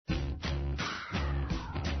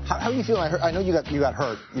How are you feeling? I know you got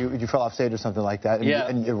hurt. You fell off stage or something like that. And, yeah.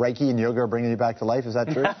 And Reiki and yoga are bringing you back to life. Is that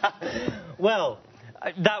true? Well,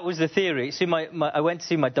 that was the theory. See, I went to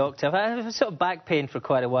see my doctor. I had sort of back pain for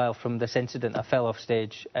quite a while from this incident. I fell off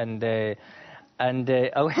stage and I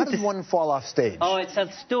went. How does one fall off stage? Oh, it's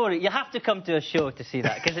a story. You have to come to a show to see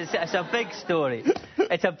that because it's a big story.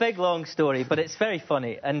 It's a big, long story, but it's very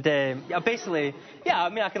funny. And basically, yeah, I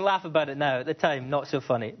mean, I can laugh about it now. At the time, not so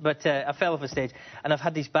funny. But I fell off a stage, and I've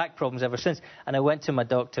had these back problems ever since. And I went to my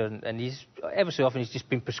doctor, and he's ever so often he's just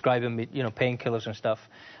been prescribing me, painkillers and stuff.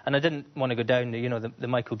 And I didn't want to go down the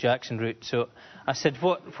Michael Jackson route. So I said,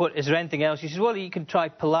 "What is there anything else?" He says, "Well, you can try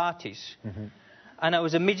Pilates." Mm-hmm. And I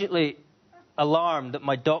was immediately alarmed that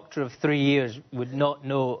my doctor of 3 years would not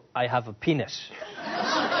know I have a penis.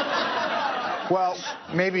 Well,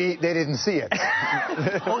 maybe they didn't see it.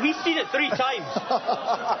 Well, he's seen it 3 times.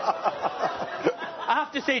 I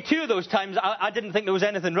have to say 2 of those times I didn't think there was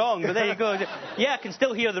anything wrong, but there you go. Yeah, I can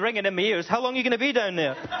still hear the ringing in my ears. How long are you going to be down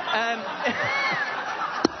there?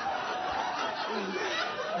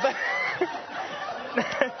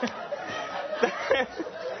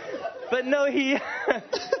 But no,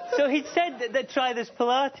 so he'd said that try this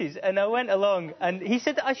Pilates, and I went along, and he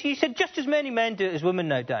said just as many men do it as women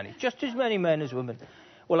now, Danny. Just as many men as women.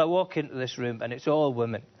 Well, I walk into this room, and it's all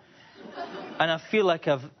women. And I feel like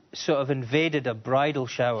I've sort of invaded a bridal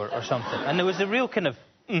shower or something. And there was a real kind of,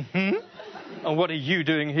 and what are you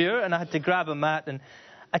doing here? And I had to grab a mat, and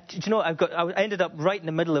I ended up right in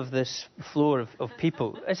the middle of this floor of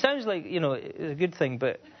people. It sounds like, a good thing,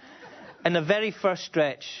 but in the very first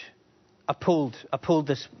stretch, I pulled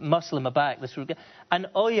this muscle in my back, and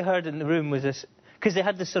all you heard in the room was this, because they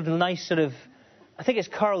had this sort of nice sort of, I think it's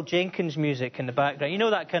Carl Jenkins music in the background. You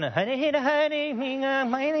know that kind of,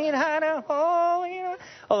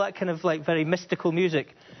 all that kind of like very mystical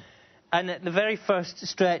music. And at the very first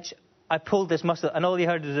stretch, I pulled this muscle, and all you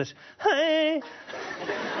heard was this,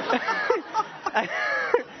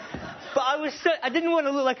 But I didn't want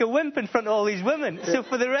to look like a wimp in front of all these women. So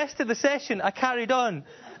for the rest of the session, I carried on.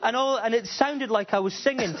 And it sounded like I was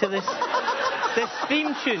singing to this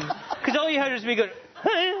theme tune. Because all you heard was me going...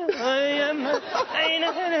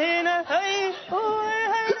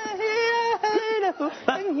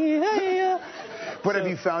 But have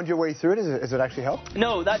you found your way through it? Has it actually helped?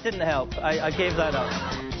 No, that didn't help. I gave that up.